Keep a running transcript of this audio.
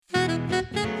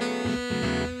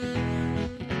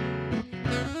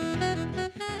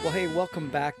Well, hey, welcome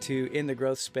back to In the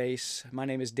Growth Space. My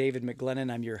name is David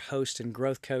McGlennon. I'm your host and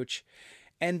growth coach.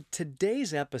 And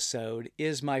today's episode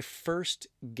is my first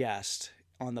guest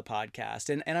on the podcast.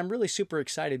 And I'm really super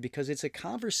excited because it's a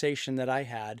conversation that I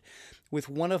had with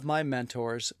one of my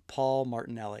mentors, Paul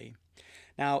Martinelli.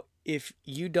 Now, if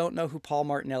you don't know who Paul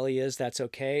Martinelli is, that's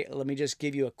okay. Let me just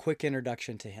give you a quick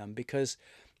introduction to him because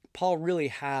Paul really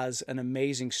has an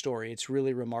amazing story. It's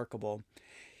really remarkable.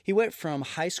 He went from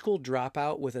high school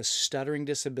dropout with a stuttering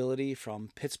disability from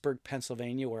Pittsburgh,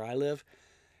 Pennsylvania, where I live,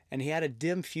 and he had a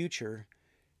dim future,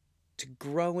 to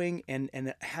growing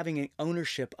and having an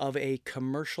ownership of a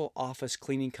commercial office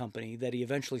cleaning company that he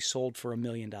eventually sold for $1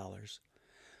 million.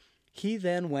 He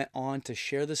then went on to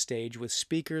share the stage with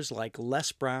speakers like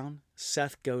Les Brown,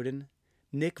 Seth Godin,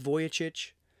 Nick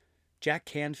Vujicic, Jack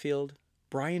Canfield,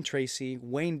 Brian Tracy,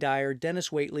 Wayne Dyer, Denis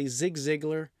Waitley, Zig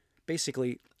Ziglar,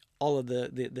 basically all of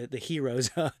the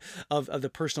heroes of the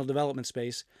personal development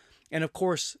space, and of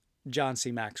course, John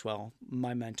C. Maxwell,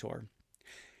 my mentor.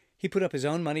 He put up his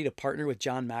own money to partner with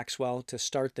John Maxwell to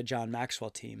start the John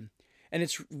Maxwell Team, and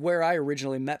it's where I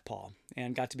originally met Paul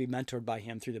and got to be mentored by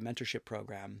him through the mentorship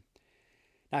program.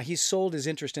 Now, he's sold his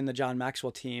interest in the John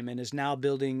Maxwell Team and is now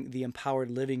building the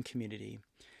empowered living community.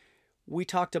 We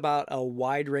talked about a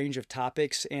wide range of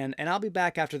topics, and I'll be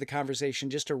back after the conversation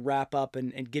just to wrap up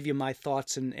and give you my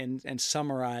thoughts and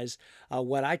summarize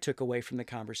what I took away from the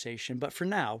conversation. But for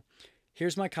now,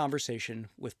 here's my conversation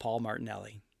with Paul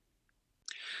Martinelli.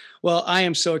 Well, I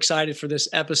am so excited for this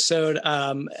episode.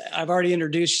 I've already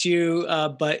introduced you,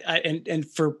 but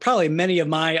for probably many of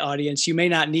my audience, you may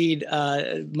not need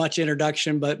much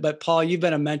introduction. But Paul, you've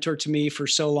been a mentor to me for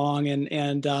so long,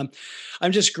 and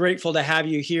I'm just grateful to have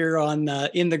you here on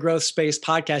In the Growth Space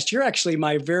podcast. You're actually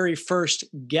my very first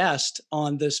guest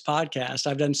on this podcast.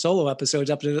 I've done solo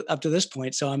episodes up to this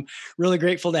point, so I'm really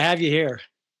grateful to have you here.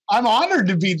 I'm honored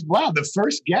to be, the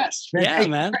first guest. Yeah,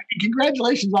 man.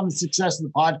 Congratulations on the success of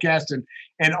the podcast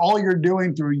and all you're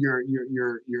doing through your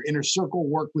inner circle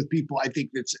work with people. I think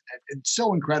it's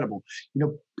so incredible. You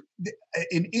know,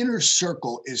 an inner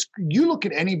circle is, you look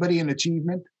at anybody in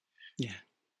achievement. Yeah.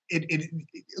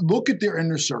 Look at their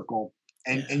inner circle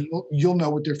and you'll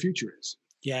know what their future is.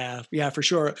 Yeah, for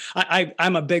sure.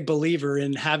 I'm a big believer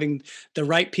in having the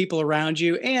right people around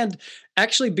you and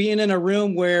actually being in a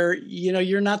room where, you know,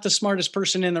 you're not the smartest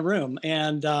person in the room.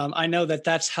 And I know that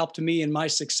that's helped me in my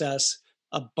success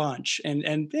a bunch. And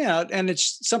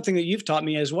it's something that you've taught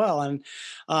me as well. And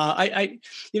I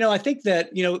think that,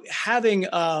 having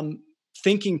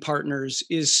thinking partners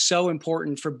is so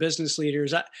important for business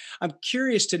leaders. I'm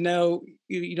curious to know,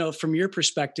 from your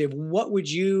perspective, what would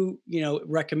you,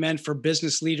 recommend for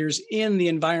business leaders in the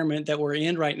environment that we're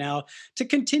in right now to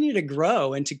continue to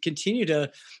grow and to continue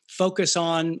to focus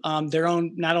on their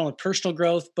own, not only personal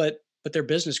growth, but their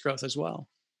business growth as well?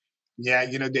 Yeah.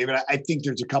 David, I think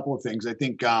there's a couple of things. I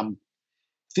think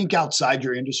outside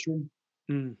your industry.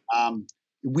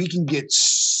 We can get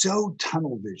so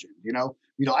tunnel vision,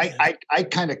 I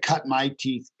kind of cut my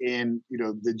teeth in,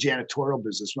 the janitorial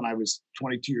business when I was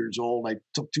 22 years old. I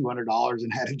took $200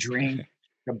 and had a dream.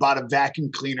 I bought a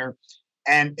vacuum cleaner,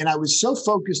 and I was so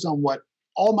focused on what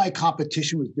all my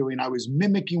competition was doing. I was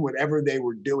mimicking whatever they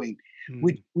were doing,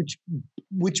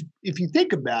 which, if you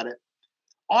think about it,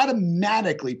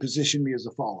 automatically positioned me as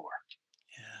a follower.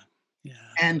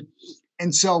 Yeah.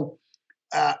 And so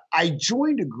I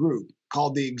joined a group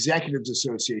called the Executives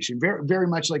Association, very, very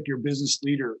much like your business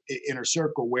leader inner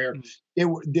circle, where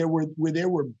there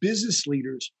were business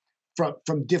leaders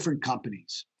from different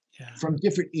companies, from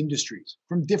different industries,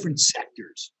 from different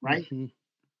sectors, right? Mm-hmm.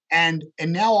 And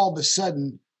now all of a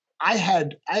sudden, I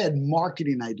had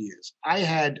marketing ideas, I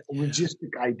had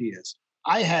logistic ideas,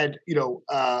 I had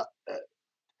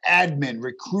admin,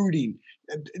 recruiting,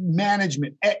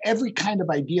 management, every kind of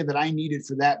idea that I needed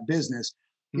for that business.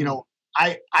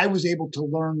 I was able to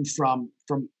learn from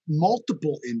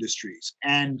multiple industries.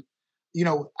 And,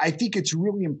 I think it's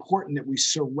really important that we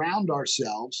surround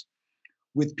ourselves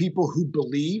with people who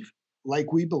believe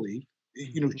like we believe,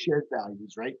 shared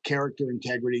values, right? Character,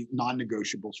 integrity,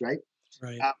 non-negotiables, right?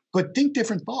 Right. But think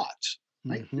different thoughts,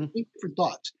 right? Mm-hmm. Think different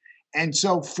thoughts. And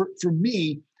so for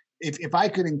me, if I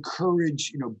could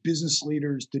encourage, business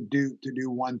leaders to do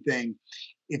one thing,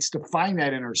 it's to find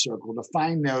that inner circle, to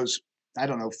find those,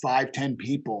 5-10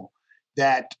 people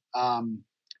that have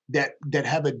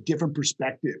a different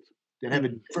perspective, that have a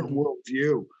different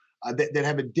worldview, that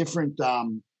have a different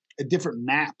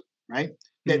map, right?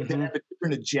 That have a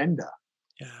different agenda.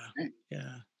 Yeah. Right?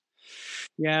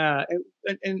 Yeah.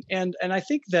 And I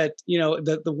think that,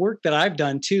 the work that I've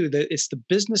done too, that it's the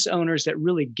business owners that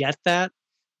really get that.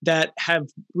 that have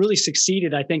really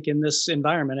succeeded, I think, in this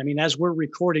environment. I mean, as we're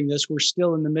recording this, we're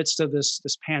still in the midst of this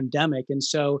pandemic. And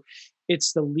so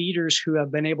it's the leaders who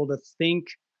have been able to think,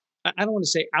 I don't want to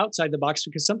say outside the box,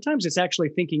 because sometimes it's actually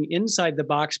thinking inside the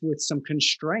box with some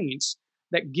constraints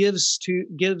that gives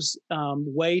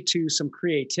way to some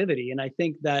creativity. And I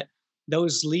think that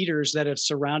those leaders that have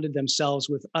surrounded themselves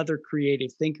with other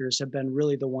creative thinkers have been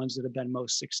really the ones that have been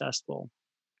most successful.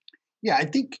 Yeah, I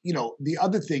think, the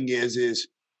other thing is,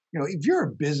 if you're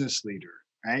a business leader,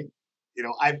 right?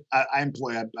 I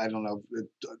employ, I don't know,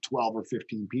 12 or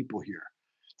 15 people here.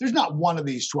 There's not one of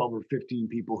these 12 or 15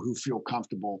 people who feel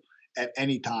comfortable at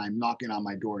any time knocking on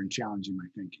my door and challenging my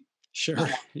thinking. Sure.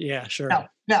 Yeah, sure.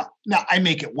 Now, I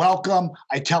make it welcome.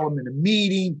 I tell them in a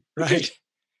meeting. Right.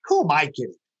 Who am I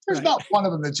kidding? There's not one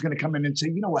of them that's going to come in and say,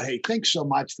 you know what, hey, thanks so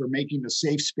much for making a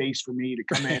safe space for me to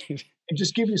come in and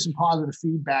just give you some positive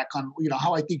feedback on,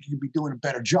 how I think you could be doing a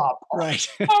better job. Right.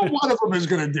 Not one of them is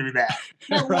going to do that.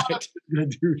 Not one of them is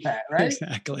going to do that, right?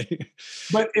 Exactly.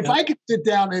 But if I could sit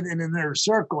down in an inner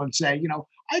circle and say,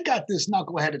 I got this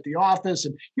knucklehead at the office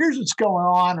and here's what's going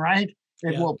on, right?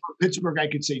 And well, for Pittsburgh, I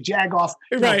could say jag off.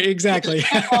 Right, exactly.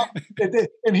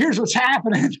 And here's what's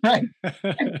happening, right?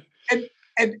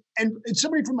 And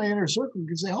somebody from my inner circle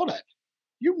can say, hold on,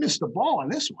 you missed the ball on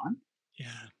this one. Yeah.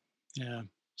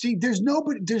 See, there's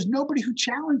nobody who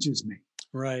challenges me.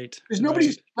 Right. There's nobody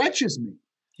who stretches me.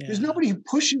 Yeah. There's nobody who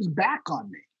pushes back on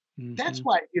me. Mm-hmm. That's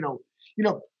why,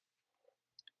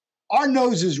 our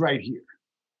nose is right here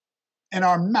and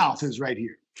our mouth is right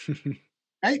here.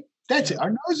 Right? That's it. Our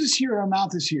nose is here, our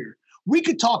mouth is here. We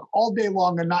could talk all day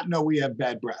long and not know we have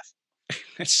bad breath.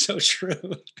 That's so true.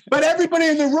 But everybody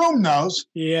in the room knows.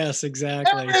 Yes,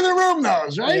 exactly. Everybody in the room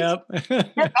knows, right? Yep.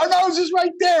 Our nose is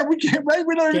right there. We can't, right?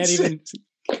 We don't even.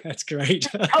 That's great.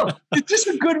 It's just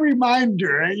a good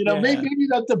reminder. Right? Maybe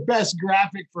not the best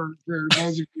graphic for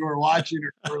those of you who are watching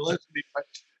or listening,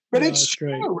 but it's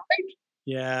true, great. Right?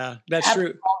 Yeah, that's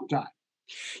true. All the time.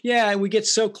 Yeah, we get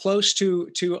so close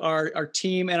to our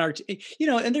team and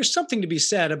and there's something to be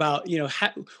said about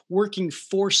working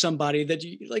for somebody that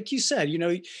like you said,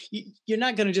 you're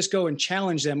not going to just go and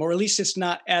challenge them, or at least it's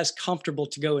not as comfortable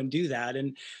to go and do that.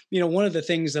 And one of the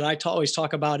things that I always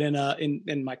talk about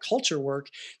in my culture work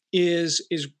is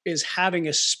having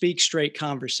a speak straight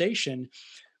conversation,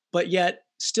 but yet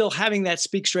still having that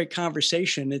speak straight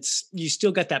conversation. You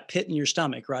still got that pit in your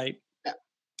stomach, right?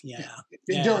 Yeah.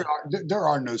 There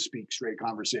are no speak straight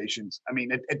conversations. I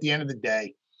mean, at the end of the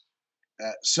day,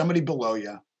 somebody below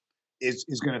you is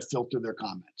going to filter their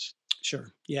comments. Sure.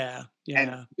 Yeah.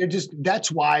 And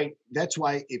that's why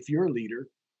if you're a leader,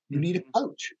 you need a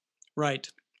coach. Right.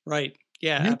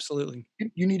 Yeah, absolutely.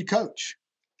 You need a coach.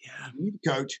 Yeah. You need a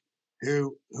coach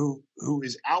who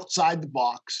is outside the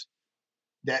box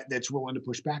that's willing to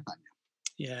push back on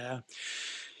you. Yeah.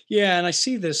 Yeah, and I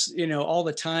see this, all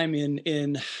the time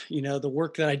in the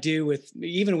work that I do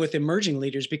even with emerging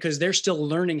leaders, because they're still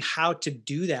learning how to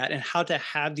do that and how to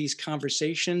have these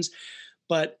conversations.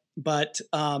 But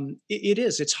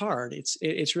it's hard.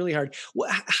 It's really hard.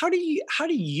 How do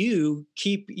you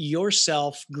keep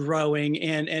yourself growing?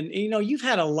 And you've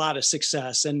had a lot of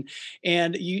success, and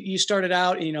you started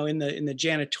out in the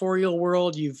janitorial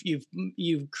world.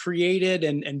 You've created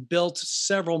and built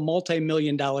several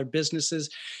multi-million-dollar businesses.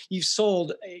 You've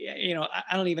sold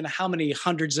I don't even know how many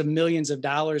hundreds of millions of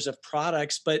dollars of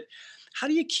products, but how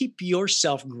do you keep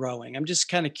yourself growing? I'm just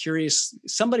kind of curious,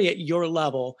 somebody at your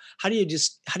level, how do you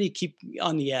keep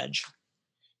on the edge?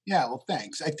 Yeah, well,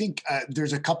 thanks. I think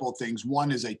there's a couple of things.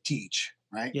 One is I teach,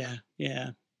 right? Yeah.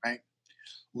 Right.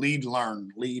 Lead,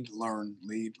 learn, right?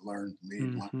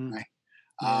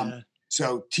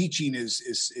 So teaching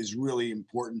is really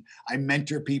important. I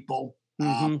mentor people.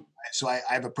 So I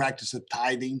have a practice of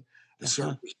tithing, a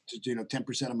certain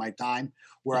 10% of my time,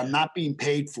 where I'm not being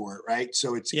paid for it, right?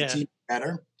 So it's even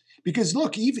better. Because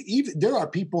look, even there are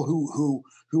people who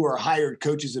are hired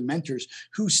coaches and mentors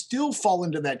who still fall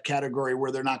into that category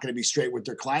where they're not going to be straight with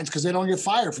their clients because they don't get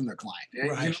fired from their client. Right. You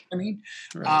know what I mean?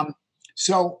 Right.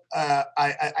 So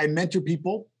I mentor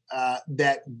people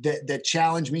that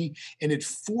challenge me, and it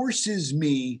forces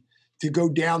me to go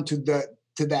down to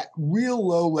that real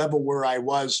low level where I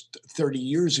was 30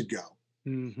 years ago,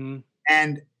 and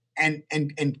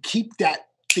keep that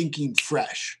thinking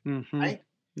fresh, right?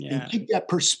 Yeah. And keep that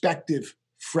perspective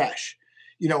fresh.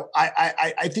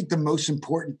 I think the most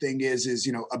important thing is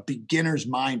a beginner's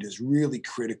mind is really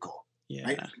critical. Yeah.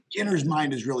 Right? A beginner's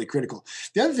mind is really critical.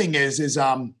 The other thing is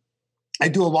I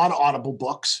do a lot of audible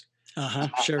books.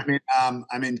 Sure.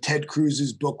 I'm in Ted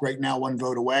Cruz's book right now, One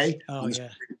Vote Away. Oh, yeah.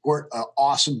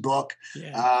 Awesome book.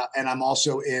 Yeah. And I'm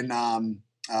also in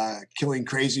Killing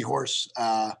Crazy Horse.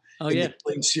 The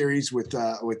Killing series with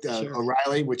Sure.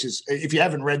 O'Reilly, which is, if you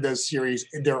haven't read those series,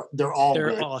 they're all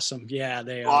They're good. awesome. Yeah,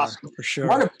 they Awesome. are for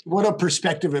sure. What a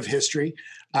perspective of history.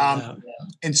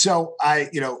 And so I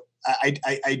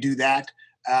do that.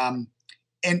 And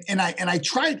I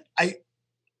try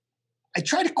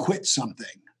to quit something.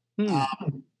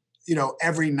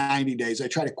 Every 90 days, I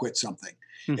try to quit something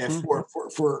for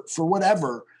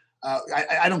whatever.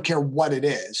 I don't care what it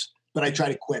is, but I try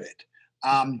to quit it.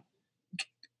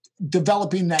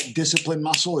 Developing that discipline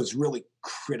muscle is really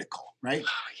critical, right?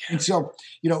 Oh, yeah. And so,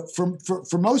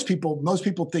 for most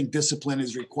people think discipline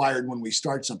is required when we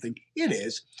start something. It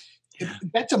is. Yeah.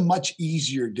 That's a much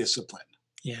easier discipline.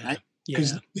 Yeah. Right?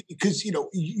 Yeah. Because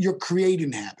you're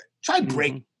creating habit. Try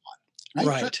breaking one.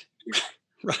 Right.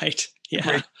 Right.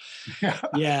 Yeah.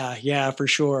 Yeah, for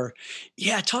sure.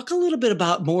 Yeah. Talk a little bit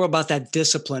more about that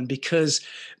discipline, because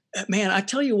man, I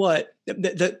tell you what,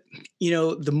 the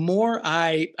more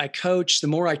I coach, the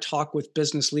more I talk with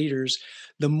business leaders,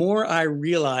 the more I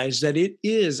realize that it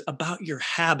is about your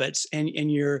habits and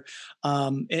your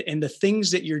and the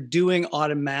things that you're doing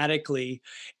automatically.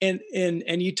 And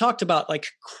you talked about like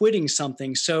quitting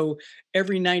something. So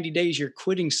every 90 days you're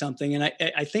quitting something. And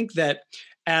I think that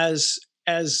as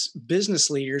business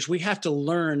leaders, we have to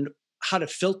learn how to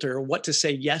filter what to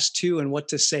say yes to and what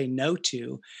to say no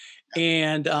to.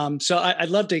 And so I'd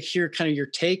love to hear kind of your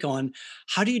take on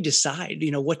how do you decide,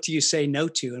 what do you say no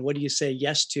to and what do you say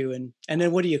yes to? And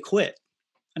then what do you quit?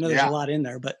 I know there's a lot in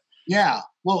there, but. Yeah.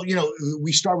 Well,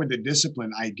 we start with the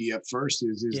discipline idea first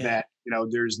is that,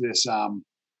 there's this, all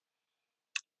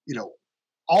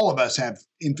of us have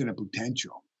infinite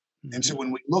potential. Mm-hmm. And so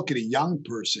when we look at a young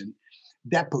person,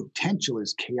 that potential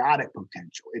is chaotic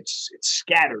potential. It's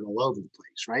scattered all over the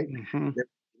place, right? Mm-hmm.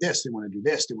 They want to do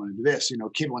this, they want to do this.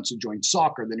 Kid wants to join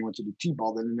soccer, then he wants to do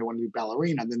t-ball, then they want to do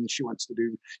ballerina, then she wants to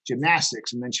do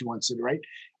gymnastics, and then she wants to do, right?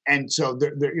 And so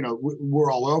they're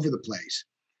we're all over the place.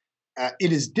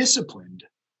 It is disciplined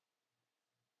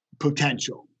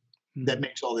potential that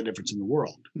makes all the difference in the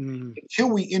world. Until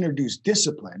we introduce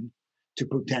discipline to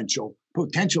potential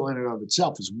in and of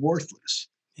itself is worthless.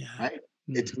 Yeah. Right?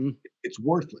 It's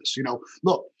worthless.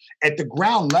 Look, at the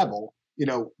ground level,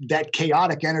 that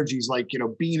chaotic energy is like,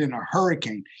 being in a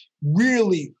hurricane,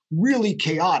 really, really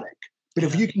chaotic. But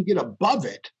if you can get above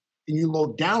it and you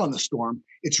look down on the storm,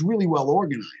 it's really well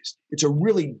organized. It's a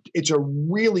really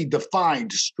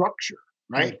defined structure,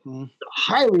 right? Mm-hmm. A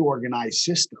highly organized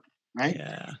system, right?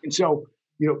 Yeah. And so,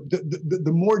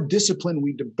 the more discipline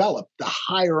we develop, the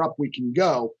higher up we can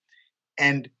go.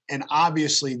 And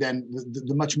obviously then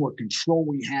the much more control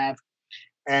we have.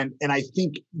 And I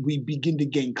think we begin to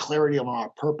gain clarity on our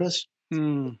purpose.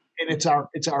 And it's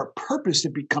our purpose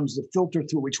that becomes the filter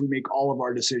through which we make all of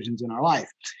our decisions in our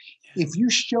life. Yeah. If you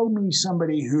show me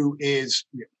somebody who is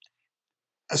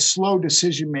a slow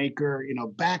decision maker,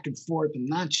 back and forth, I'm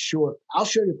not sure, I'll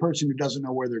show you a person who doesn't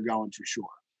know where they're going for sure.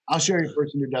 I'll show you a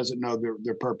person who doesn't know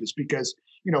their purpose, because,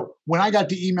 when I got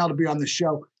the email to be on the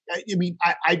show, I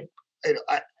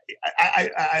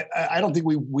don't think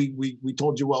we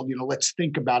told you, well, let's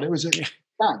think about it. It was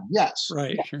done. Yes.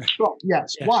 Right. Yeah. Well,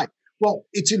 yes. Yeah. Why? Well,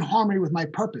 it's in harmony with my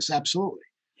purpose. Absolutely.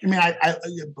 I mean,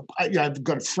 I've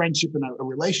got a friendship and a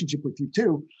relationship with you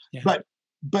too, but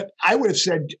I would have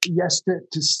said yes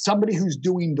to somebody who's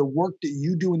doing the work that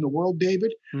you do in the world,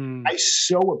 David. I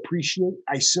so appreciate,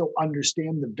 I so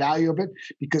understand the value of it,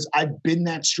 because I've been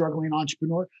that struggling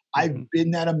entrepreneur. I've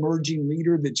been that emerging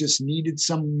leader that just needed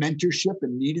some mentorship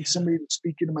and needed somebody to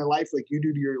speak into my life like you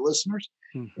do to your listeners.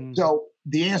 So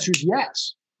the answer is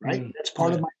yes, right? That's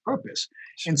part of my purpose.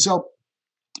 Sure. And so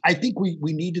I think we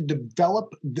need to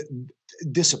develop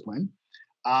discipline.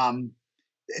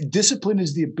 Discipline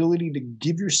is the ability to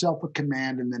give yourself a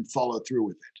command and then follow through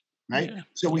with it, right? Yeah.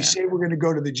 So we say we're going to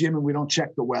go to the gym and we don't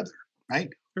check the weather, right?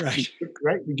 Right.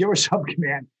 We give ourselves a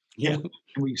command and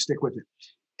we stick with it.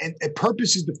 And a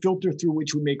purpose is the filter through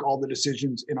which we make all the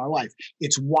decisions in our life.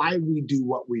 It's why we do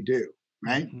what we do,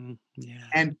 right? Yeah.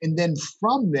 And then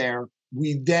from there,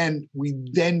 we then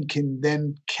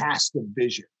can cast a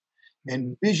vision.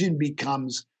 And vision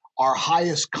becomes our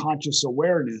highest conscious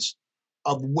awareness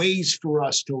of ways for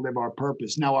us to live our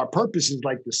purpose. Now, our purpose is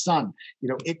like the sun.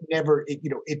 It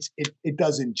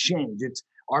doesn't change.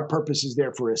 Our purpose is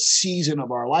there for a season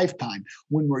of our lifetime.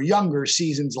 When we're younger,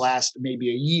 seasons last maybe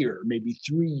a year, maybe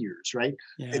 3 years, right?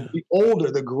 Yeah. And the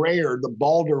older, the grayer, the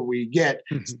balder we get,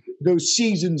 those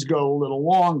seasons go a little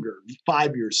longer,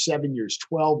 5 years, 7 years,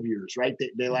 12 years, right?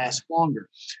 They last longer.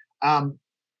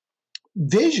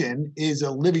 Vision is a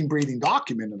living, breathing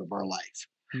document of our life,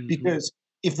 because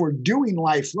if we're doing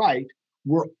life right,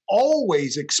 we're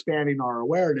always expanding our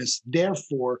awareness.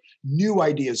 Therefore, new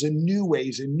ideas and new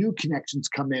ways and new connections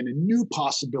come in and new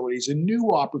possibilities and new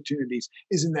opportunities.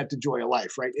 Isn't that the joy of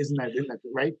life, right? Isn't that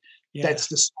right? Yeah. That's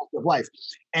the salt of life.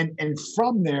 And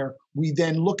from there, we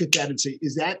then look at that and say,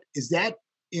 is that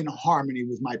in harmony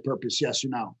with my purpose? Yes or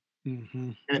no?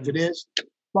 Mm-hmm. And if it is,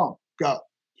 boom, go.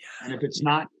 Yeah. And if it's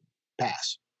not,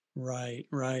 pass. Right.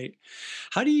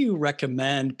 How do you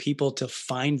recommend people to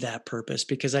find that purpose?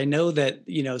 Because I know that,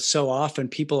 so often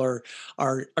people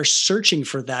are searching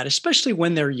for that, especially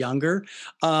when they're younger.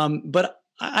 But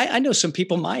I know some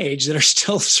people my age that are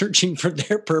still searching for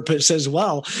their purpose as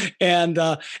well. And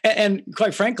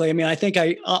quite frankly, I mean, I think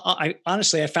I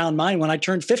honestly, I found mine when I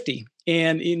turned 50.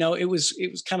 And, it was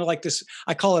kind of like this,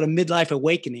 I call it a midlife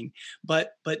awakening,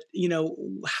 but,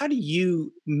 how do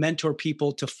you mentor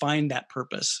people to find that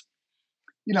purpose?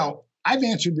 I've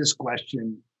answered this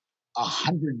question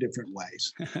 100 different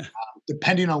ways,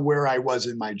 depending on where I was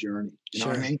in my journey. You know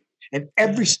what I mean? And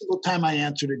every single time I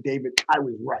answered it, David, I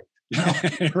was right.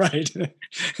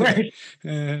 Right.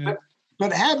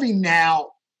 But having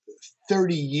now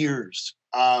 30 years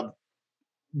of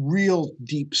real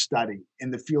deep study in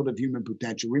the field of human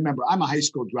potential. Remember, I'm a high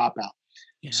school dropout.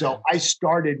 Yeah. So I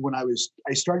started read the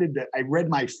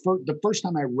first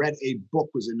time I read a book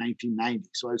was in 1990.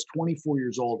 So I was 24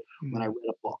 years old when I read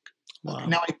a book. Wow.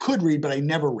 Now I could read, but I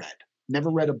never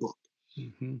read a book.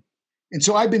 Mm-hmm. And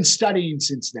so I've been studying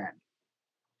since then.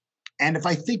 And if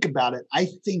I think about it, I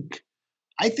think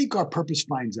our purpose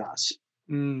finds us.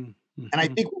 Mm-hmm. And I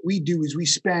think what we do is we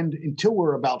spend until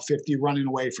we're about 50 running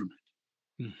away from it.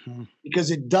 Mm-hmm. Because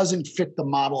it doesn't fit the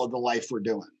model of the life we're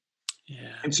doing.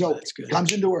 Yeah, and so it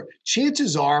comes into our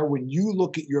chances are when you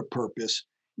look at your purpose,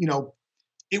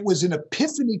 it was an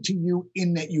epiphany to you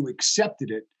in that you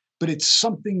accepted it, but it's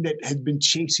something that had been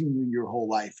chasing you your whole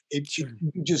life.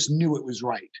 You just knew it was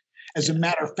right. As a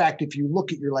matter of fact, if you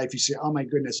look at your life, you say, oh my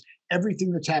goodness,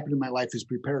 everything that's happened in my life has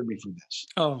prepared me for this.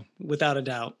 Oh, without a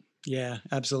doubt. Yeah,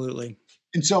 absolutely.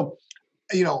 And so,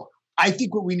 I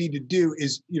think what we need to do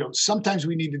is, sometimes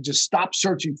we need to just stop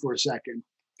searching for a second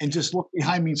and just look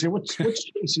behind me and say, what's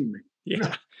chasing me?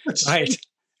 Yeah. Right.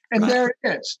 And there it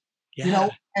is. Yeah.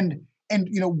 And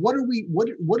what are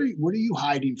you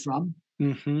hiding from?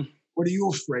 Mm-hmm. What are you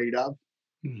afraid of?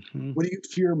 Mm-hmm. What do you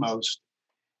fear most?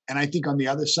 And I think on the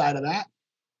other side of that,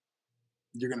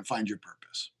 you're going to find your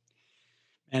purpose.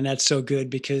 And that's so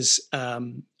good because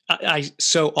I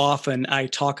so often I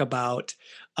talk about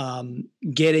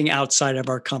getting outside of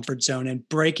our comfort zone and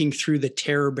breaking through the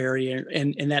terror barrier,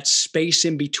 and that space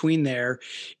in between there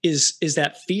is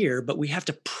that fear, but we have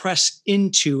to press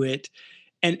into it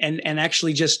and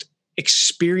actually just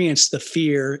experience the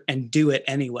fear and do it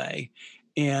anyway.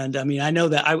 And I mean, I know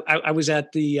that I was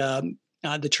at the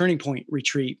Turning Point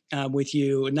retreat with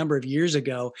you a number of years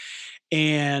ago.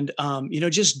 And,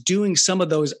 just doing some of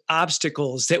those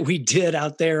obstacles that we did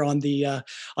out there on the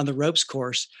ropes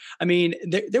course. I mean,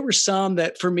 there were some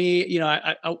that for me,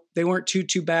 they weren't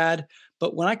too bad.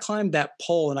 But when I climbed that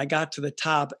pole and I got to the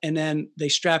top and then they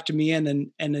strapped me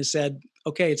in and they said,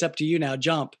 okay, it's up to you now,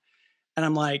 jump. And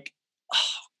I'm like,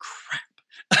 oh, crap.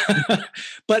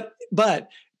 but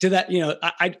to that,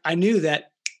 I knew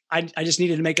that I just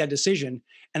needed to make that decision.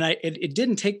 And it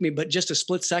didn't take me but just a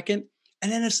split second.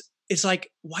 And then it's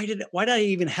like, why did I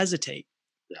even hesitate?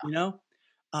 Yeah.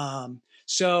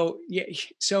 So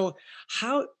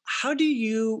how do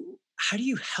you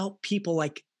help people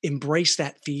like embrace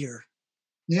that fear?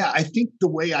 Yeah, I think the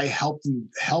way I help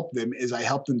them is I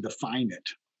help them define it.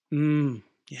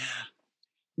 Yeah.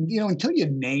 Until you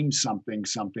name something,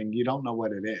 you don't know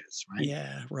what it is, right?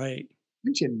 Yeah, right.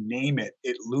 Once you name it,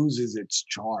 it loses its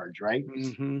charge, right?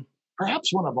 Mm-hmm.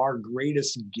 Perhaps one of our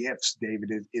greatest gifts,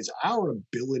 David, is our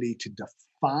ability to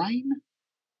define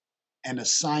and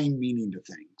assign meaning to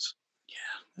things. Yeah,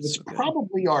 it's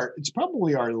probably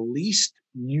our least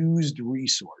used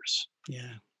resource.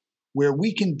 Yeah, where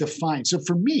we can define. So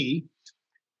for me,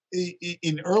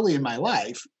 early in my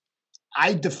life,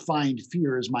 I defined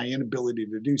fear as my inability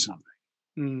to do something.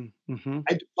 Mm-hmm.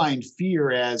 I defined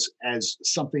fear as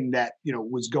something that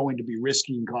was going to be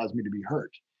risky and cause me to be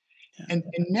hurt. Yeah. And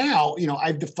now,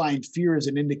 I've defined fear as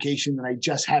an indication that I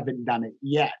just haven't done it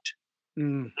yet.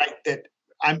 That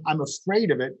I'm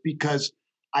afraid of it because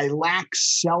I lack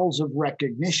cells of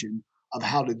recognition of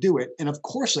how to do it. And of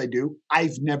course I do.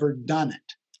 I've never done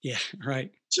it. Yeah,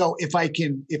 right. So if I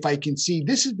can see,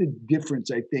 this is the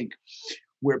difference, I think,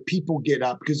 where people get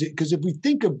up. Because if we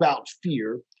think about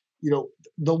fear,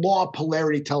 the law of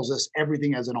polarity tells us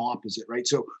everything has an opposite, right?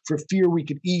 So for fear, we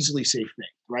could easily say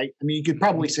faith, right? I mean, you could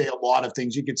probably say a lot of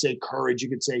things. You could say courage. You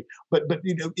could say, but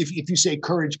if you say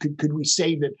courage, could we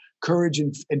say that courage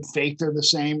and faith are the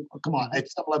same? Oh, come on,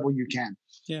 at some level you can.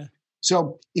 Yeah.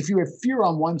 So if you have fear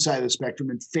on one side of the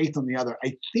spectrum and faith on the other,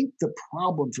 I think the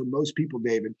problem for most people,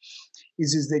 David,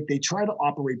 is that they try to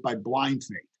operate by blind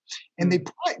faith. And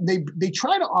they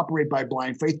try to operate by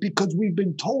blind faith because we've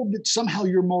been told that somehow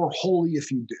you're more holy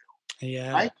if you do.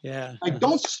 Yeah. Right? Yeah. Like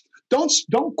don't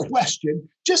question,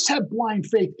 just have blind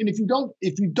faith. And if you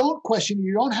don't question,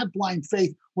 you don't have blind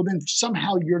faith, well then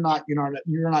somehow you're not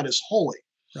as holy.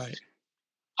 Right.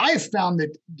 I have found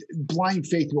that blind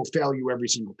faith will fail you every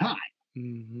single time.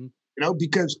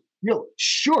 Because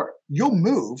sure, you'll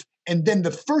move, and then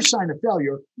the first sign of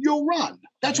failure, you'll run.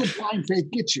 That's what blind faith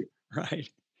gets you. Right.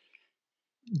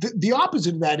 The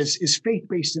opposite of that is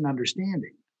faith-based in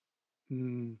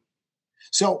understanding.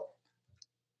 So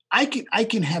I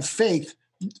can have faith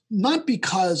not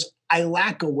because I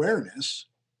lack awareness.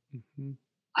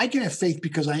 I can have faith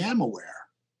because I am aware.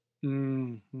 I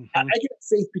can have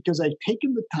faith because I've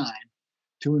taken the time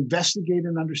to investigate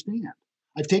and understand.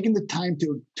 I've taken the time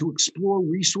to explore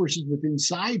resources within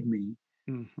inside me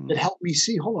that help me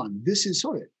see, hold on, this is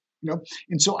sort of,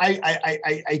 and so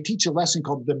I teach a lesson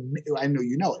called I know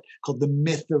you know it, called the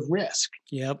myth of risk.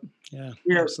 Yep. Yeah,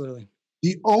 absolutely.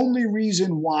 The only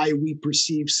reason why we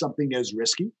perceive something as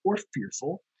risky or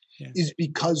fearful is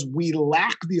because we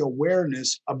lack the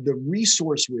awareness of the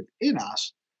resource within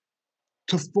us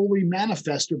to fully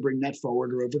manifest or bring that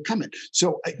forward or overcome it.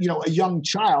 So, a young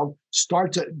child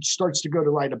starts to go to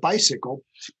ride a bicycle,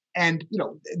 and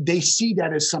they see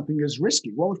that as something as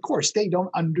risky. Well, of course, they don't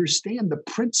understand the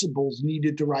principles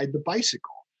needed to ride the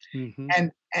bicycle.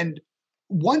 And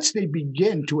once they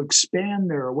begin to expand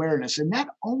their awareness, and that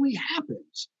only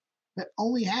happens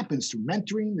through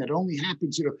mentoring. That only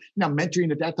happens,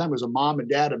 mentoring at that time was a mom and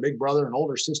dad, a big brother, an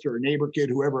older sister, a neighbor kid,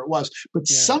 whoever it was. But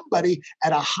somebody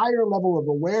at a higher level of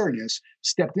awareness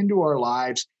stepped into our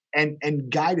lives and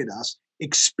guided us,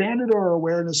 expanded our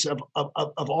awareness of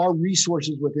our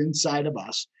resources within inside of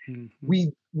us.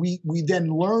 We then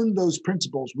learned those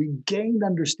principles. We gained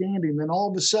understanding. Then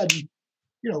all of a sudden,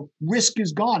 risk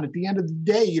is gone. At the end of the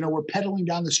day, we're pedaling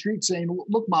down the street saying,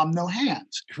 look, Mom, no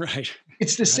hands. Right.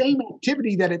 It's the same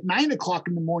activity that at 9 o'clock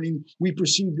in the morning, we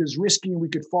perceived as risky and we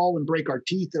could fall and break our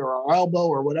teeth or our elbow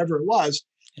or whatever it was.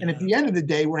 Yeah. And at the end of the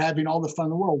day, we're having all the fun in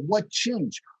the world. What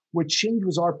changed? What changed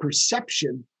was our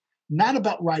perception, not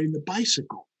about riding the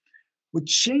bicycle. What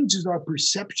changes our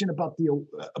perception about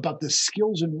the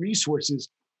skills and resources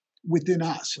within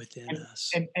us.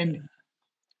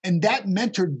 And that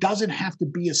mentor doesn't have to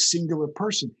be a singular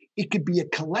person. It could be a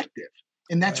collective.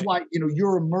 And that's why,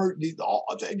 you're emerged.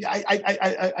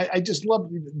 I just love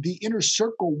the inner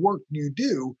circle work you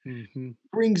do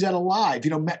brings that alive.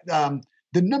 The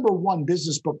number one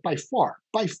business book by far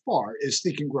is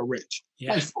Think and Grow Rich.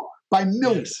 Yeah. By far, by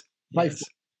millions, by far.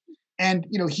 And,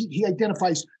 he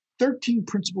identifies 13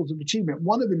 principles of achievement.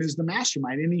 One of them is the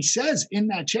mastermind. And he says in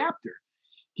that chapter,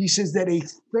 he says that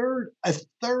a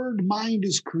third mind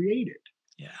is created.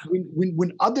 Yeah.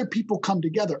 When other people come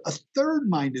together, a third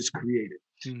mind is created,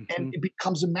 and it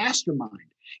becomes a mastermind.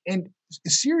 And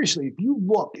seriously, if you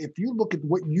look at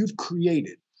what you've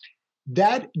created,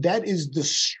 that is the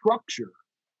structure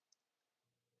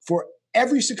for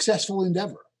every successful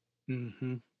endeavor,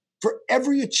 for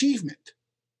every achievement.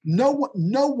 No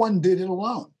one did it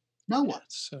alone. No one.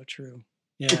 That's so true.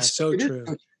 Yeah, it's so true.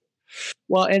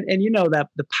 Well, and that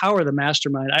the power of the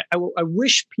mastermind, I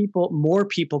wish more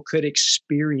people could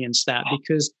experience that,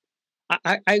 because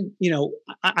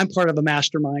I'm part of a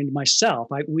mastermind myself.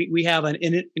 We have an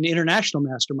international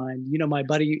mastermind. My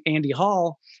buddy Andy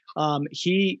Hall,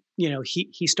 he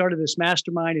started this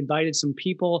mastermind, invited some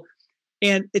people,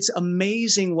 and it's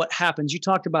amazing what happens. You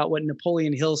talked about what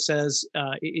Napoleon Hill says,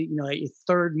 a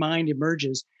third mind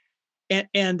emerges,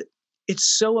 and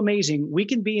it's so amazing. We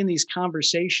can be in these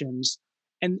conversations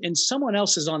and someone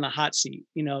else is on the hot seat.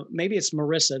 Maybe it's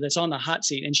Marissa that's on the hot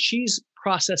seat and she's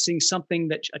processing something,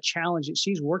 a challenge that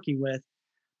she's working with.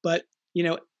 But,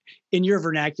 in your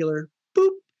vernacular,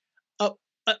 boop,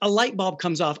 a light bulb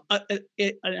comes off,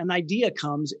 an idea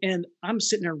comes, and I'm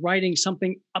sitting there writing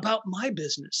something about my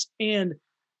business. And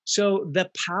so the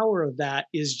power of that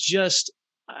is just,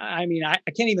 I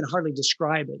can't even hardly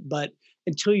describe it, but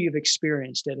until you've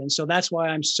experienced it. And so that's why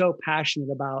I'm so passionate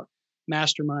about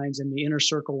masterminds and the inner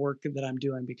circle work that I'm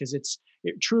doing, because it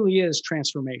truly is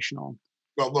transformational.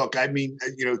 Well, look,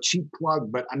 cheap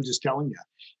plug, but I'm just telling you,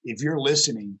 if you're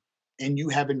listening and you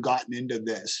haven't gotten into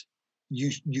this,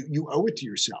 you owe it to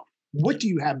yourself. What do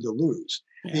you have to lose?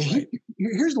 Yeah, right.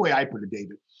 Here's the way I put it,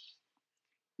 David,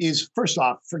 is first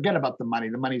off, forget about the money.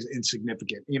 The money's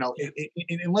insignificant.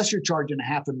 Unless you're charging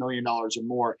 $500,000 or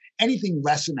more, anything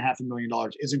less than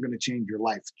 $500,000 isn't going to change your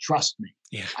life. Trust me.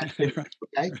 Yeah. Okay.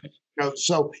 Right.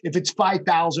 So if it's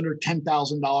 $5,000 or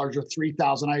 $10,000 or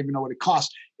 $3,000, I don't even know what it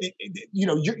costs.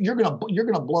 You're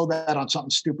gonna blow that on something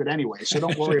stupid anyway. So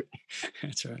don't worry.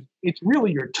 That's right. It's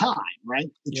really your time, right?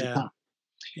 It's Yeah. your time.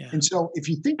 Yeah. And so if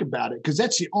you think about it, because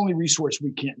that's the only resource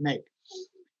we can't make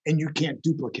and you can't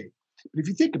duplicate. But if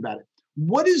you think about it,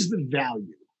 what is the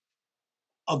value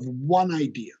of one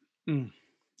idea? Yeah.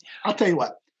 I'll tell you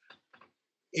what.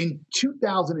 In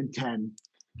 2010,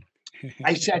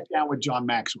 I sat down with John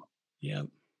Maxwell. Yeah.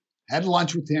 Had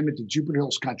lunch with him at the Jupiter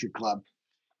Hills Country Club,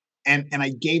 and I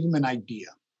gave him an idea.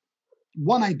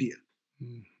 One idea.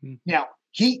 Mm-hmm. Now,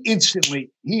 he instantly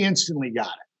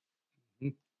got it.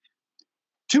 Mm-hmm.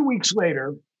 2 weeks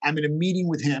later, I'm in a meeting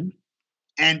with him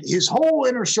and his whole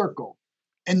inner circle,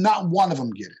 and not one of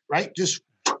them get it, right? Just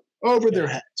over their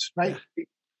heads, right? Yeah.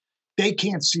 They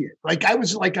can't see it. I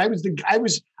was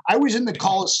in the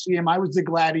Coliseum. I was the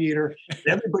gladiator.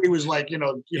 Everybody was like,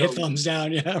 thumbs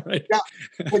down. Yeah, right. Yeah,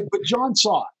 but John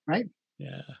saw it, right?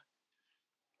 Yeah.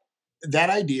 That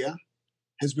idea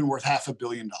has been worth $500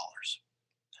 million.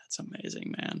 That's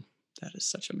amazing, man. That is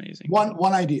such amazing.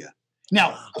 One idea.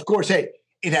 Now, of course, hey,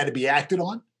 it had to be acted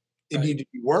on. It needed to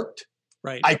be worked.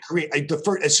 Right.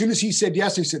 As soon as he said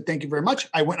yes, I said, thank you very much.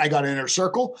 I went, I got an inner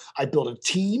circle. I built a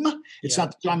team. It's not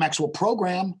the John Maxwell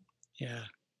program. Yeah.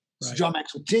 It's the John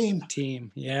Maxwell team.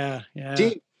 Team. Yeah. Yeah.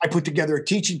 Team. I put together a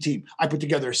teaching team. I put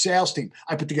together a sales team.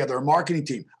 I put together a marketing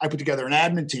team. I put together an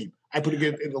admin team. I put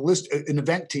together an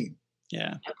event team.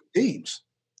 Yeah. Teams.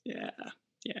 Yeah.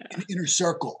 Yeah. An inner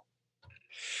circle.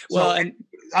 Well, so,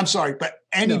 I'm sorry, but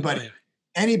anybody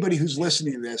who's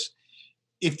listening to this,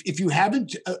 if you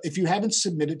haven't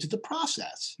submitted to the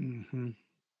process,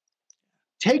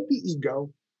 take the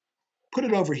ego, put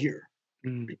it over here.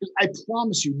 Because I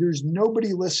promise you, there's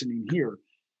nobody listening here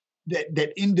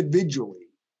that individually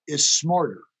is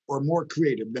smarter or more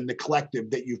creative than the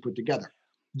collective that you've put together.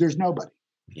 There's nobody.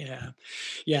 Yeah.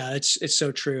 Yeah. It's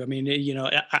so true. I mean,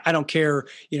 I don't care,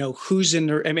 who's in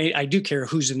the, I mean, I do care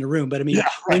who's in the room, but I mean,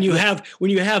 when you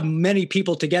have many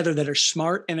people together that are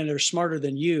smart and that are smarter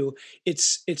than you,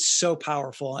 it's so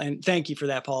powerful. And thank you for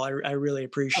that, Paul. I really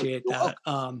appreciate that.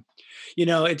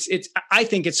 I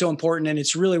think it's so important, and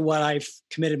it's really what I've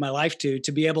committed my life to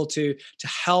be able to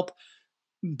help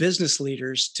business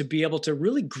leaders to be able to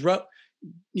really grow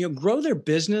their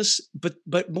business,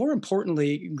 but more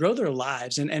importantly, grow their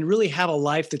lives and really have a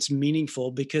life that's meaningful,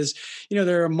 because,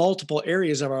 there are multiple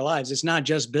areas of our lives. It's not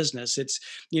just business. It's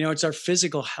our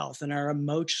physical health and our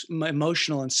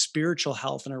emotional and spiritual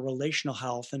health and our relational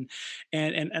health.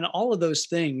 And all of those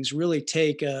things really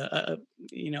take a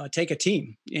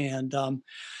team. And,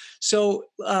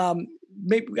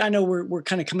 maybe I know we're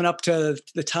kind of coming up to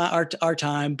the time, our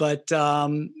time, but,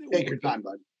 take your time,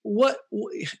 bud. When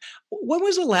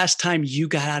was the last time you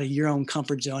got out of your own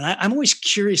comfort zone? I'm always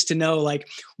curious to know,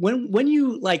 when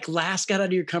you last got out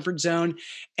of your comfort zone,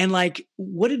 and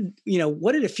what did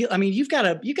it feel? I mean, you've got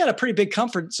a pretty big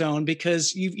comfort zone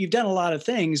because you've done a lot of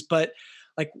things, but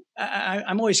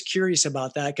I'm always curious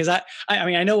about that, because I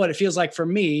mean, I know what it feels like for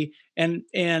me, and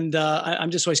I'm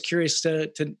just always curious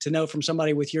to know from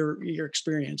somebody with your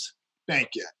experience.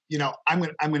 Thank you. I'm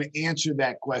going to answer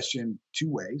that question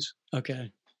two ways.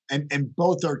 Okay. And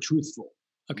both are truthful.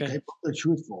 Okay. Both are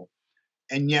truthful,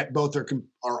 and yet both are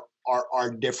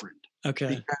different.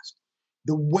 Okay. Because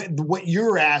what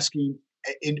you're asking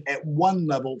at one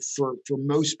level for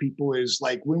most people is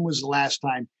when was the last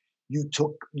time you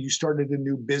started a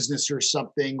new business or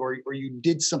something, or you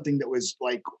did something that was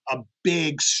a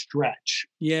big stretch.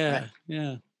 Yeah. Right?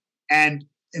 Yeah. And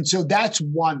so that's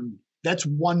one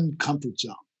comfort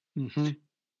zone. Mm-hmm.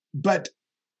 But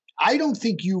I don't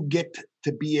think you get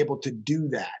to be able to do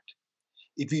that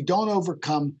if you don't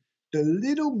overcome the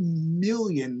little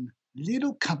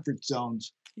comfort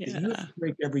zones that you have to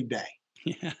break every day.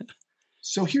 Yeah.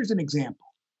 So here's an example.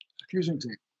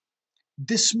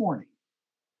 This morning,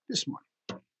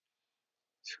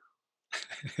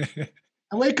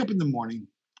 I wake up in the morning,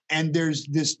 and there's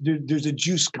a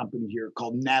juice company here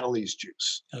called Natalie's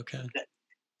Juice. Okay.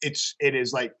 It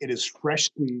is fresh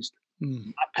squeezed,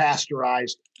 not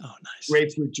pasteurized. Oh, nice.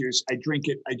 Grapefruit juice. I drink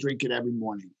it every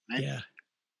morning. Right? Yeah.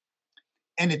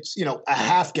 And it's, a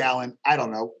half gallon. I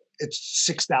don't know. It's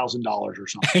 $6,000 or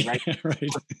something, right? Right.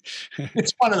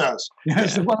 It's one of those.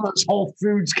 It's one of those Whole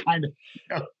Foods kind of.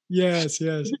 Yes.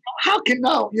 How can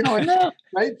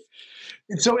right?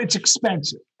 And so it's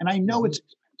expensive, and I know it's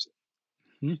expensive.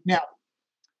 Now,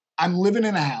 I'm living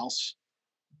in a house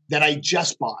that I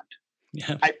just bought.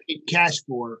 Yeah. I paid cash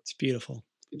for. It's beautiful.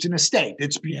 It's an estate.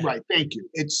 It's right. Thank you.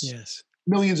 It's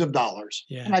millions of dollars.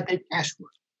 Yeah. And I paid cash for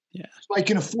it. Yeah. So I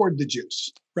can afford the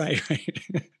juice. Right.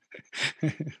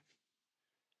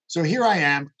 So here I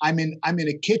am. I'm in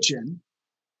a kitchen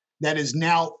that is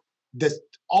now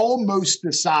almost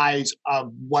the size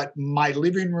of what my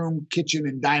living room, kitchen,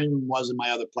 and dining room was in my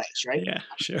other place, right? Yeah,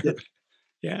 sure.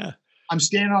 Yeah. I'm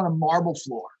standing on a marble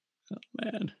floor. Oh,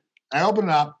 man. I open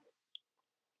it up,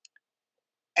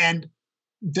 and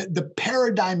the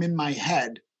paradigm in my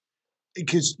head,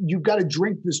 because you've got to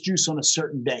drink this juice on a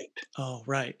certain date. Oh,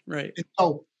 right. And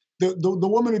so the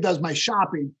woman who does my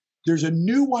shopping, there's a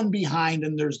new one behind,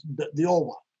 and there's the old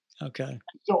one. Okay.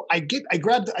 So I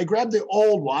grab the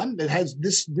old one that has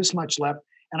this much left,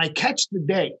 and I catch the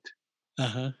date.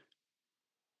 Uh-huh.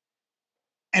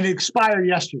 And it expired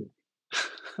yesterday.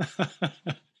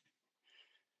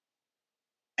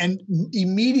 And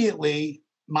immediately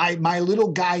my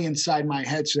little guy inside my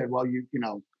head said, well, you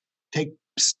know, take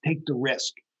the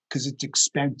risk because it's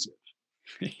expensive.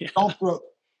 Yeah.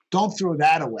 Don't throw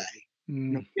that away. You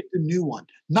know, get the new one.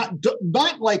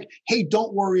 Not like, hey,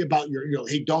 don't worry about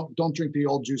hey, don't drink the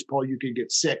old juice, Paul. You could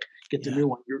get sick. Get the new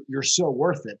one. You're so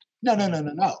worth it. No.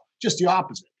 Just the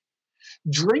opposite.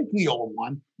 Drink the old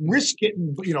one. Risk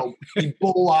getting,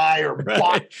 Ebola or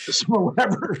botulism or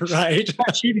whatever. Right.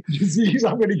 Eating disease.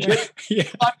 I'm going to get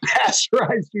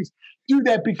unpasteurized juice. Do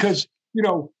that because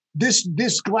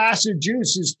this glass of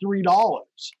juice is $3.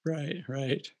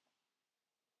 Right.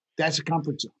 That's a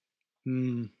comfort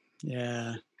zone.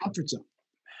 Yeah. Comfort zone.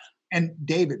 And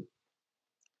David,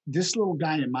 this little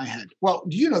guy in my head. Well,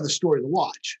 do you know the story of the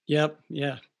watch? Yep.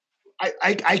 Yeah.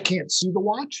 I can't see the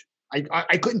watch.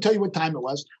 I couldn't tell you what time it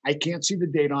was. I can't see the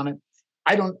date on it.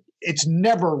 It's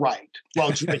never right.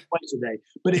 Well, it's like twice a day,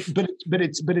 but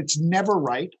it's never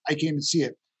right. I can't even see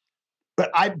it. But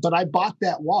I bought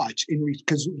that watch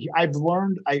because I've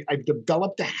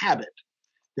developed a habit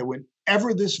that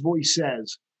whenever this voice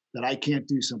says that I can't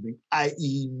do something, I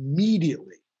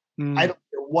immediately, I don't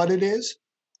care what it is.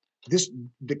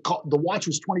 The watch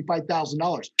was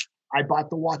 $25,000. I bought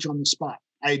the watch on the spot.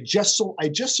 I just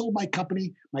sold my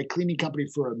company, my cleaning company,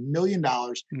 for $1 million.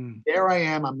 There I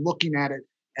am. I'm looking at it,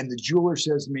 and the jeweler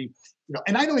says to me,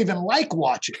 and I don't even like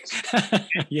watches.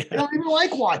 Yeah. I don't even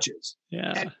like watches.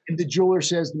 Yeah. And the jeweler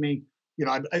says to me,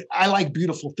 I like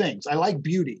beautiful things. I like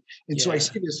beauty. And so I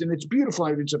see this, and it's beautiful.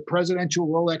 It's a presidential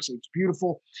Rolex. It's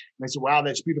beautiful. And I said, wow,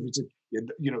 that's beautiful. He said,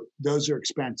 those are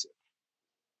expensive.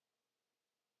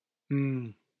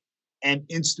 And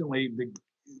instantly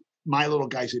my little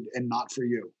guy said, and not for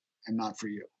you, and not for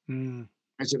you.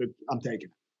 I said, I'm taking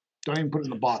it. Don't even put it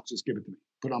in the box. Just give it to me.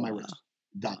 Put it on my wrist.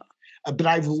 Done. But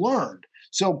I've learned.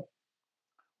 So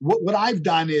what I've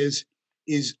done is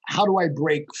how do I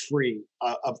break free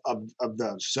of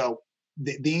those? So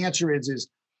the answer is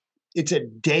it's a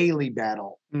daily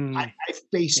battle. I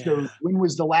faced those. When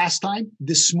was the last time?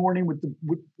 This morning with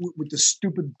the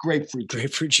stupid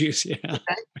grapefruit juice. Yeah.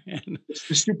 Okay? It's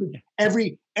the stupid.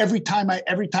 Every time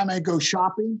I go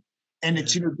shopping, and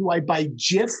it's do I buy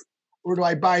Jif or do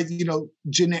I buy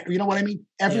generic? You know what I mean?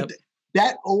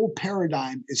 That old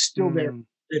paradigm is still there.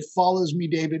 It follows me,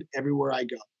 David, everywhere I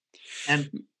go. And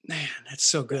man, that's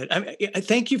so good. I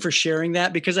thank you for sharing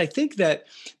that, because I think that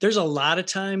there's a lot of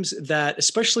times that,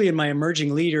 especially in my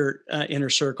emerging leader inner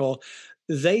circle,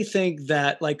 they think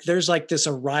that there's this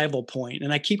arrival point.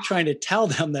 And I keep trying to tell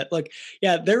them that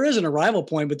there is an arrival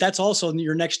point, but that's also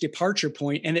your next departure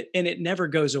point, and it never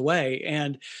goes away.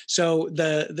 And so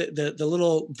the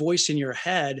little voice in your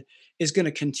head is going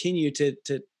to continue to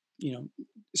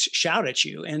shout at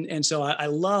you. And so I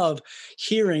love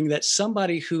hearing that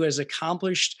somebody who has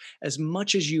accomplished as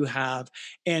much as you have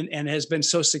and has been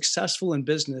so successful in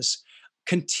business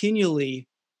continually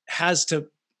has to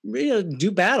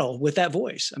do battle with that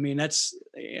voice. I mean, that's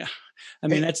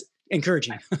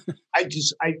encouraging. I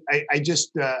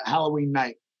just Halloween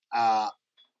night, I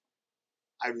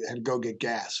had to go get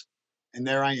gas, and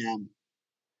there I am,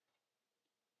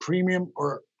 premium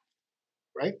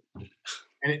right?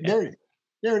 And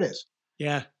there it is.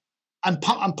 Yeah. I'm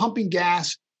pumping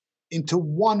gas into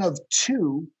one of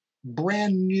two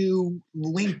brand new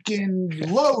Lincoln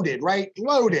loaded, right?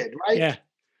 Yeah.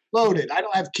 Loaded. I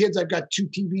don't have kids. I've got two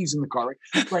TVs in the car,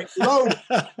 right? Loaded.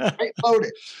 Right?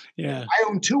 Loaded. Yeah. I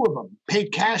own two of them,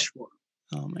 paid cash for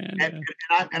them. Oh man.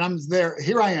 And I'm there.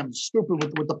 Here I am,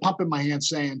 stupid with the pump in my hand,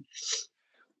 saying,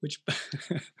 which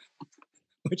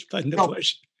button to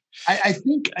push? I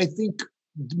think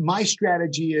my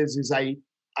strategy is I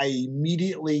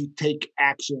immediately take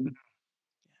action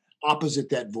opposite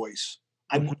that voice.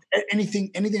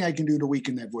 Anything I can do to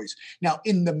weaken that voice. Now,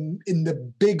 in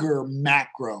the bigger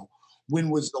macro, when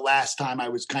was the last time I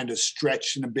was kind of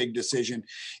stretched in a big decision?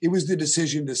 It was the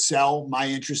decision to sell my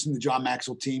interest in the John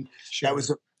Maxwell Team. Sure.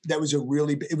 That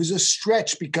was a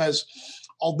stretch because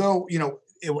although,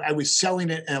 I was selling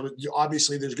it, and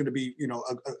obviously there's going to be,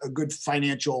 a good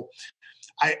financial.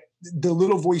 The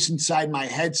little voice inside my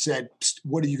head said,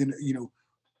 "What are you going to,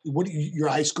 you're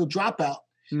a high school dropout."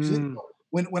 So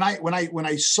when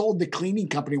I sold the cleaning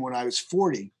company when I was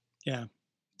 40, yeah,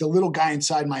 the little guy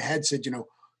inside my head said,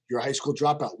 "You're a high school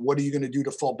dropout. What are you going to do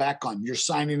to fall back on? You're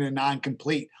signing a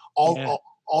non-complete.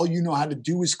 All you know how to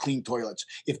do is clean toilets.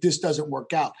 If this doesn't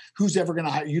work out, who's ever going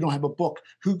to hire you? Don't have a book.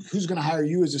 Who's going to hire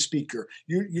you as a speaker?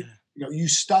 You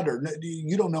stutter.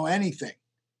 You don't know anything."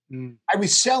 I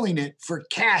was selling it for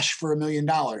cash for $1 million,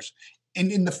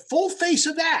 and in the full face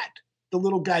of that, the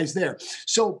little guy's there.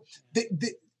 So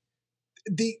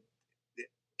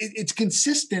it's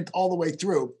consistent all the way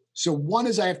through. So one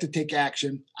is I have to take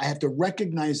action. I have to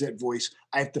recognize that voice.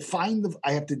 I have to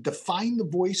define the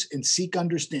voice and seek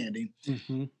understanding.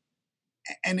 Mm-hmm.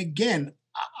 And again,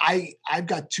 I've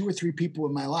got 2 or 3 people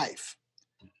in my life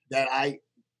that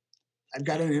I've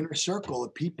got an inner circle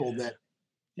of people that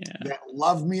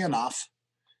love me enough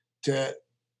to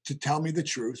tell me the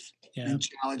truth and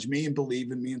challenge me and believe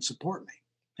in me and support me.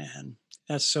 Man,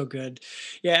 that's so good.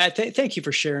 Yeah. Thank you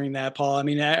for sharing that, Paul. I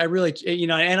mean, I really,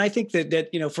 and I think that,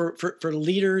 for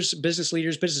leaders,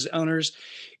 business owners,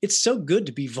 it's so good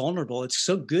to be vulnerable. It's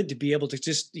so good to be able to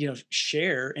just,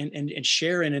 share and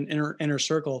share in an inner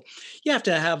circle. You have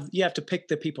to pick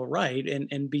the people right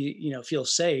and be, feel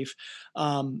safe.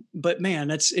 But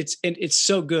man, it's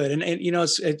so good. And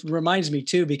it reminds me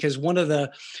too, because one of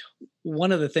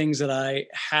the things that I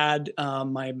had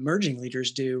my emerging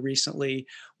leaders do recently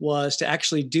was to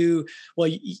actually do,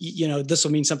 this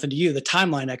will mean something to you, the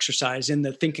timeline exercise in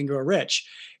the Think and Grow Rich,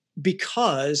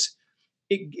 because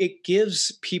it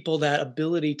gives people that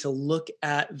ability to look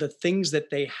at the things that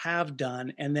they have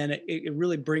done. And then it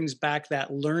really brings back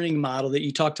that learning model that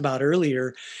you talked about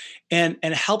earlier, and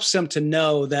helps them to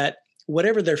know that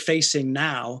whatever they're facing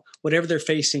now, whatever they're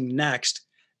facing next,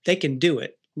 they can do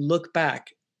it. Look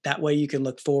back. That way you can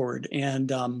look forward. And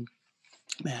man,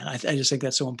 I just think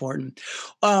that's so important.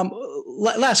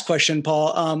 Last question,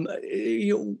 Paul.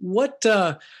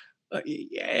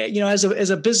 As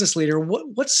a business leader,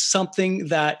 what's something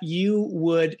that you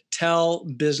would tell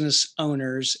business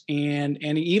owners and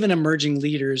even emerging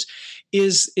leaders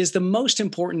is the most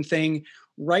important thing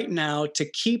right now to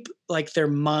keep like their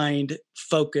mind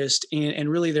focused and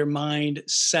really their mind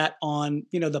set on,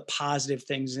 the positive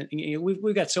things? And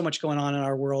we've got so much going on in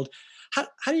our world. How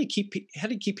do you keep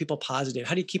people positive?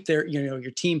 How do you keep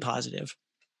your team positive?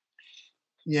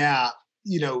 Yeah.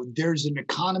 There's an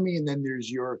economy and then there's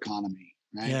your economy,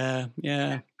 right? Yeah.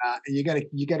 Yeah. And you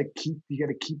gotta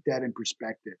keep that in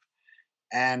perspective.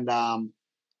 And, I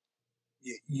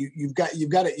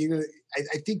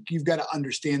think you've got to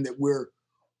understand that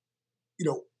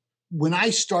when I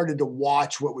started to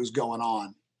watch what was going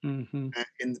on,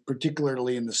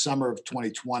 particularly in the summer of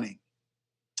 2020,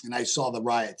 and I saw the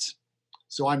riots.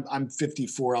 So I'm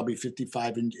 54. I'll be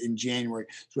 55 in January.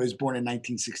 So I was born in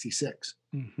 1966.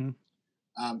 Mm-hmm.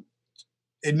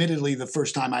 Admittedly, the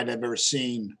first time I'd ever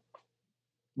seen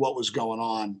what was going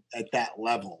on at that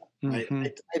level. Right? Mm-hmm.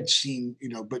 I'd seen,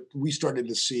 but we started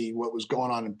to see what was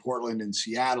going on in Portland and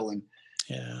Seattle,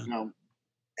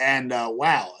 and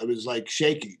wow, it was like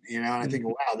shaking, and I think,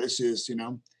 wow, this is,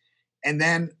 and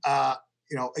then,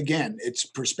 again, it's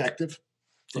perspective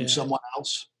from someone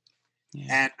else.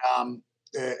 Yeah. And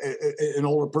an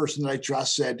older person that I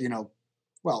trust said,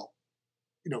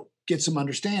 get some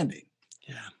understanding.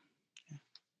 Yeah.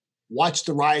 Watch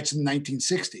the riots in the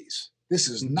 1960s. This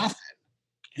is nothing.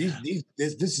 Yeah.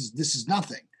 This is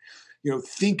nothing.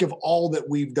 Think of all that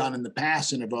we've done in the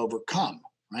past and have overcome.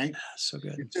 Right. So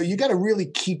good. So you got to really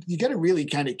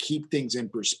kind of keep things in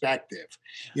perspective.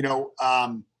 Yeah.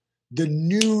 The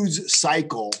news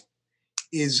cycle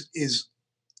is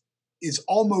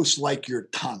almost like your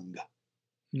tongue.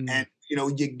 And,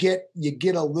 you get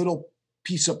a little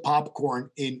piece of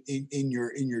popcorn in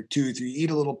your tooth, or you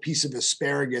eat a little piece of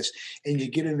asparagus and you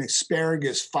get an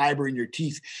asparagus fiber in your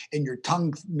teeth, and your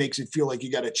tongue makes it feel like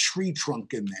you got a tree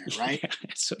trunk in there, right? Yeah,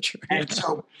 it's so true. And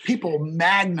so people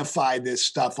magnify this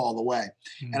stuff all the way.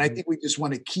 Mm-hmm. And I think we just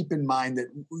want to keep in mind that,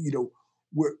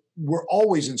 we're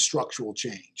always in structural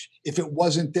change. If it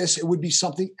wasn't this, it would be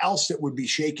something else that would be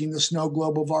shaking the snow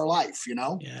globe of our life, you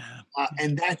know? Yeah.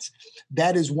 And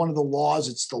that is one of the laws.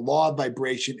 It's the law of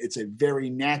vibration. It's a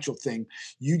very natural thing.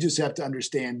 You just have to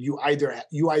understand you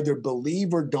either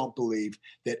believe or don't believe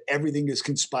that everything is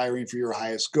conspiring for your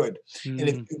highest good. And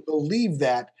if you believe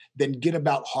that, then get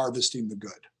about harvesting the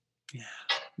good. Yeah,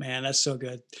 man, that's so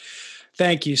good.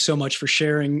 Thank you so much for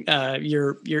sharing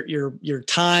your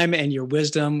time and your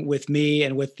wisdom with me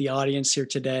and with the audience here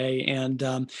today.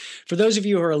 And for those of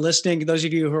you who are listening, those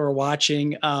of you who are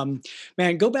watching,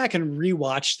 man, go back and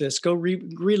rewatch this. Go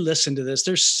re-listen to this.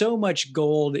 There's so much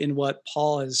gold in what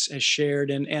Paul has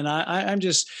shared, and I'm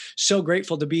just so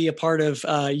grateful to be a part of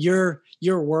your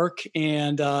work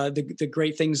and the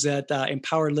great things that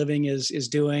Empowered Living is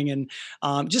doing, and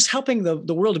just helping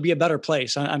the world to be a better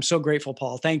place. I'm so grateful,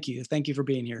 Paul. Thank you. Thank you for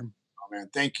being here. Oh man,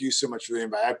 thank you so much for the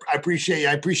invite. I appreciate you.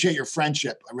 I appreciate your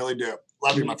friendship. I really do.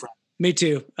 Love you, my friend. Me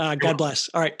too. God bless.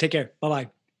 All right. Take care. Bye-bye.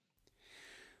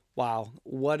 Wow,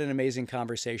 what an amazing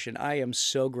conversation. I am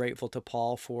so grateful to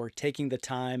Paul for taking the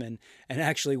time and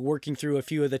actually working through a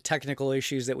few of the technical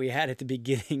issues that we had at the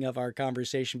beginning of our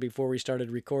conversation before we started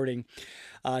recording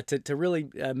to really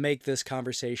make this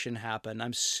conversation happen.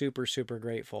 I'm super, super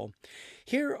grateful.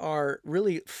 Here are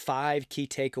really 5 key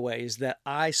takeaways that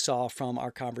I saw from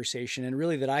our conversation and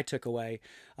really that I took away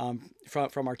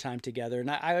from our time together. And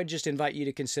I would just invite you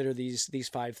to consider these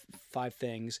five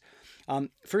things.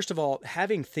 First of all,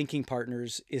 having thinking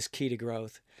partners is key to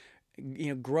growth. You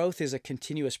know, growth is a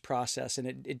continuous process and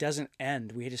it doesn't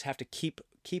end. We just have to keep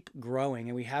growing,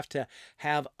 and we have to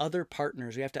have other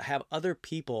partners. We have to have other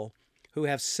people who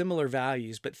have similar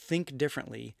values but think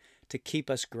differently to keep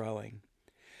us growing.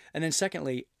 And then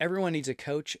secondly, everyone needs a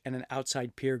coach and an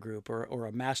outside peer group or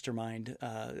a mastermind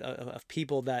of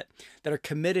people that are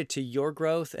committed to your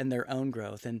growth and their own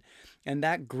growth. And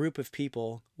that group of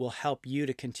people will help you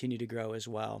to continue to grow as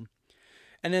well.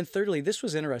 And then thirdly, this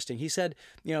was interesting. He said,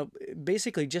 you know,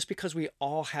 basically just because we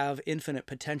all have infinite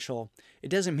potential, it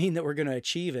doesn't mean that we're going to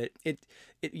achieve it.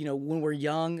 You know, when we're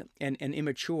young and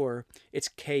immature, it's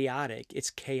chaotic.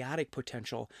 It's chaotic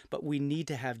potential, but we need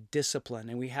to have discipline,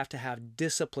 and we have to have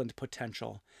disciplined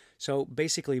potential. So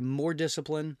basically more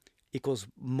discipline equals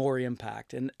more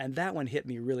impact. And that one hit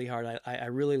me really hard. I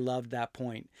really loved that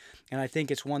point. And I think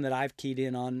it's one that I've keyed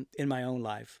in on in my own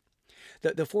life.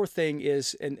 The fourth thing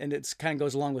is, and it kind of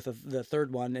goes along with the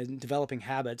third one, in developing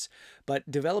habits, but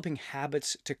developing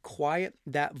habits to quiet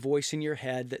that voice in your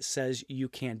head that says you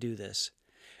can't do this,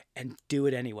 and do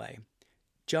it anyway.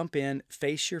 Jump in,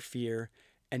 face your fear,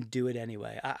 and do it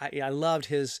anyway. I loved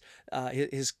his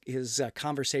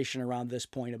conversation around this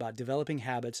point about developing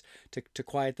habits to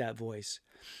quiet that voice.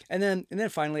 And then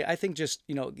finally, I think just,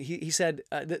 you know, he said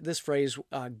this phrase,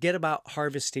 get about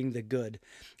harvesting the good.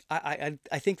 I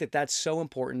think that's so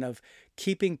important, of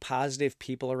keeping positive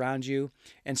people around you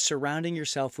and surrounding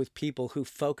yourself with people who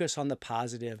focus on the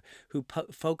positive, who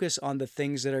focus on the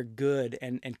things that are good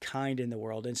and kind in the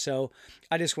world. And so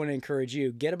I just want to encourage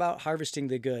you, get about harvesting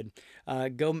the good.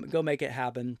 Go make it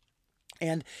happen.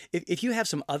 And if you have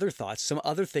some other thoughts, some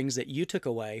other things that you took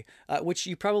away, which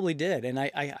you probably did, and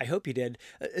I hope you did,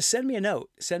 send me a note.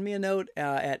 Send me a note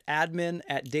at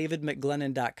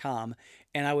admin@davidmcglennon.com,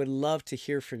 and I would love to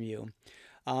hear from you.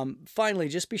 Finally,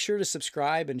 just be sure to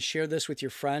subscribe and share this with your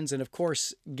friends. And of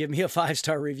course, give me a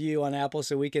 5-star review on Apple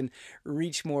so we can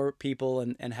reach more people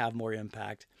and have more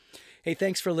impact. Hey,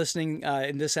 thanks for listening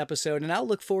in this episode, and I'll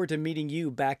look forward to meeting you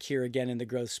back here again in the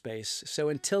growth space. So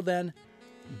until then,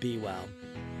 be well.